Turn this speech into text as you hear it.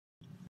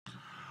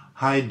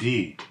Hi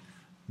D.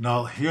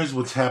 Now here's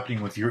what's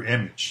happening with your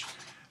image.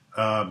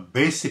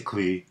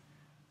 Basically,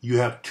 you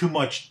have too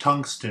much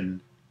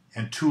tungsten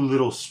and too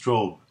little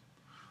strobe.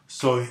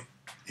 So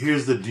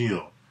here's the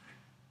deal.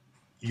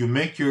 You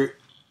make your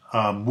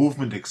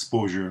movement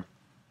exposure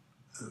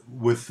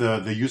with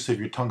the use of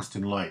your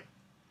tungsten light.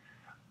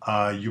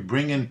 You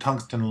bring in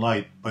tungsten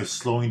light by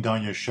slowing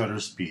down your shutter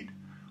speed.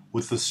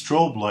 With the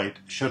strobe light,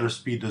 shutter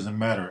speed doesn't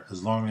matter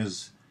as long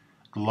as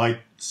the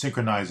light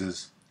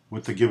synchronizes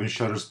with the given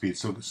shutter speed.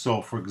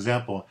 So for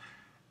example,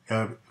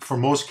 for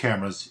most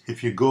cameras,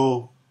 if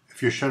your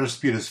shutter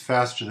speed is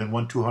faster than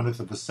 1/200th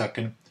of a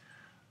second,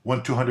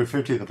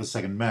 1/250th of a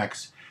second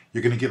max,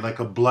 you're going to get like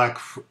a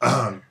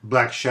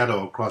black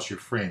shadow across your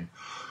frame.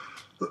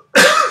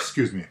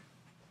 Excuse me.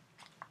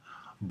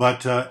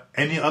 But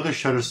any other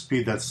shutter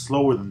speed that's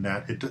slower than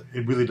that,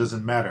 it really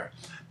doesn't matter.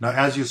 Now,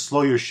 as you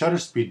slow your shutter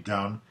speed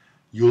down,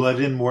 you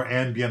let in more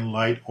ambient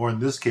light, or in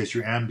this case,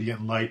 your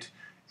ambient light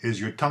is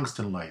your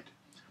tungsten light.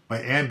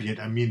 By ambient,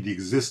 I mean the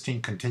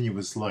existing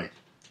continuous light.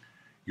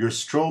 Your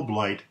strobe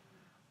light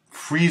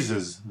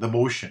freezes the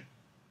motion.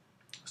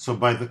 So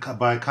by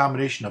a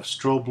combination of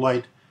strobe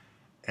light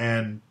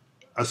and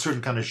a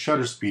certain kind of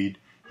shutter speed,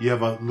 you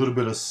have a little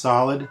bit of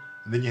solid,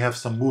 and then you have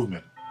some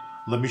movement.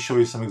 Let me show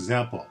you some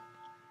example.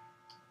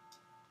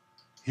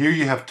 Here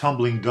you have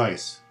tumbling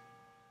dice.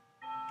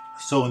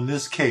 So in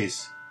this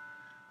case,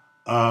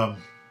 the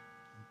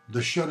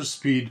shutter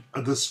speed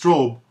of the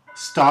strobe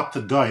stopped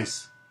the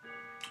dice,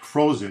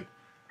 froze it,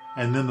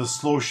 and then the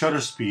slow shutter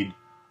speed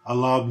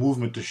allowed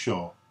movement to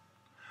show.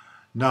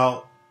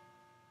 Now,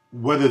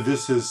 whether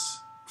this is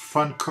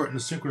front curtain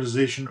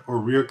synchronization or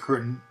rear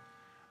curtain,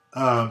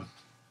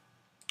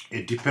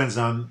 it depends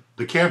on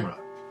the camera.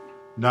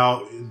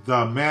 Now,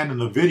 the man in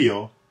the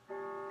video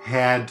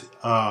had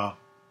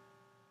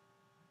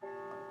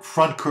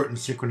front curtain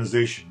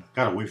synchronization. I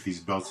gotta wait for these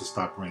bells to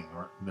stop ringing,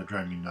 or they're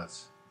driving me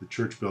nuts. The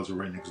church bells are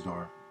right next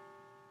door.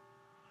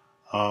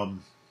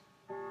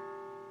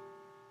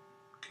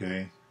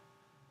 Okay,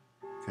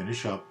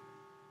 finish up.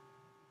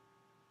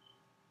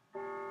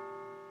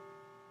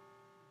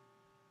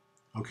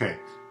 Okay.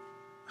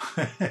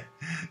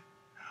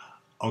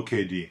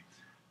 Okay, D.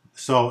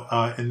 So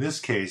in this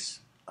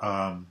case,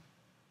 the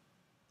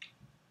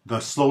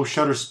slow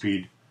shutter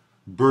speed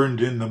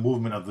burned in the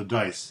movement of the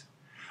dice.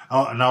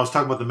 And I was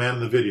talking about the man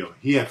in the video.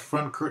 He had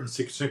front curtain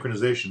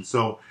synchronization.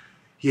 So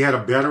he had a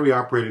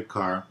battery-operated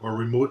car, or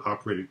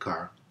remote-operated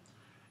car.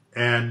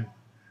 And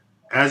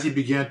as he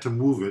began to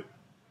move it,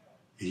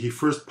 he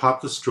first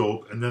popped the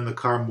strobe, and then the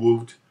car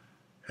moved,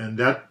 and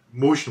that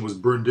motion was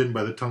burned in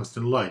by the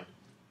tungsten light,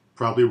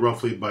 probably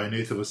roughly by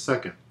 1/8 of a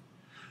second.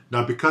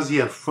 Now, because he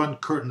had front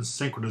curtain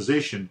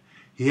synchronization,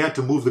 he had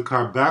to move the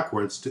car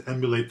backwards to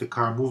emulate the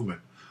car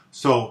movement.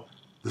 So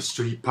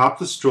he popped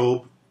the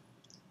strobe,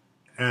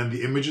 and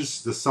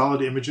the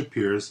solid image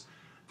appears.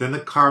 Then the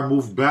car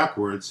moved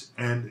backwards,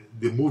 and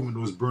the movement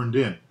was burned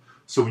in.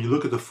 So when you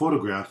look at the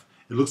photograph,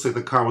 it looks like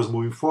the car was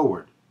moving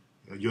forward.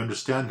 You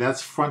understand?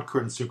 That's front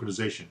curtain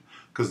synchronization,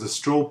 because the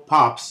strobe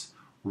pops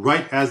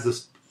right as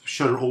the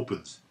shutter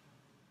opens.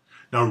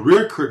 Now,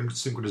 rear curtain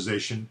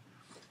synchronization,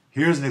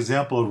 here's an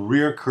example of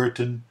rear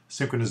curtain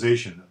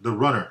synchronization, the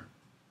runner.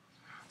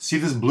 See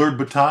this blurred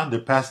baton? They're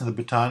passing the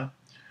baton.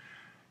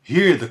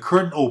 Here, the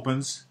curtain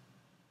opens,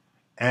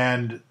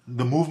 and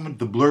the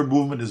blurred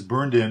movement is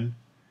burned in,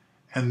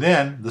 and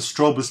then the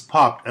strobe is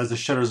popped as the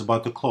shutter is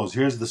about to close.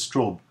 Here's the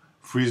strobe,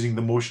 freezing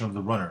the motion of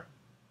the runner.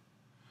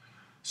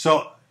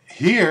 So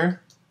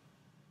here,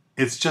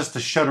 it's just the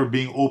shutter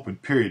being open,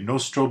 period. No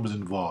strobe is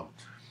involved.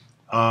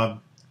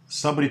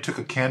 Somebody took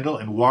a candle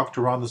and walked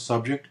around the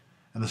subject,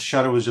 and the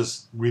shutter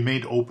just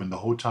remained open the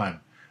whole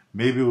time.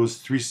 Maybe it was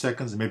 3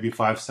 seconds, maybe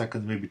 5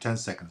 seconds, maybe 10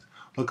 seconds.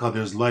 Look how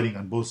there's lighting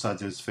on both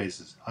sides of his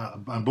faces,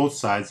 on both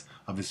sides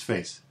of his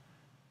face.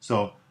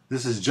 So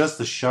this is just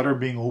the shutter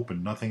being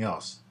open, nothing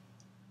else.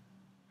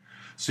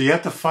 So you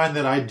have to find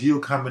that ideal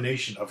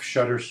combination of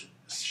shutter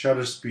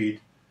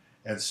speed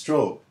and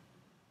strobe.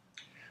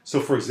 So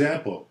for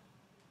example,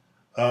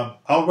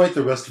 I'll write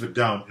the rest of it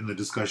down in the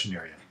discussion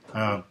area.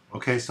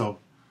 Okay, so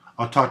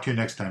I'll talk to you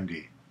next time,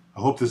 D. I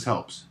hope this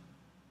helps.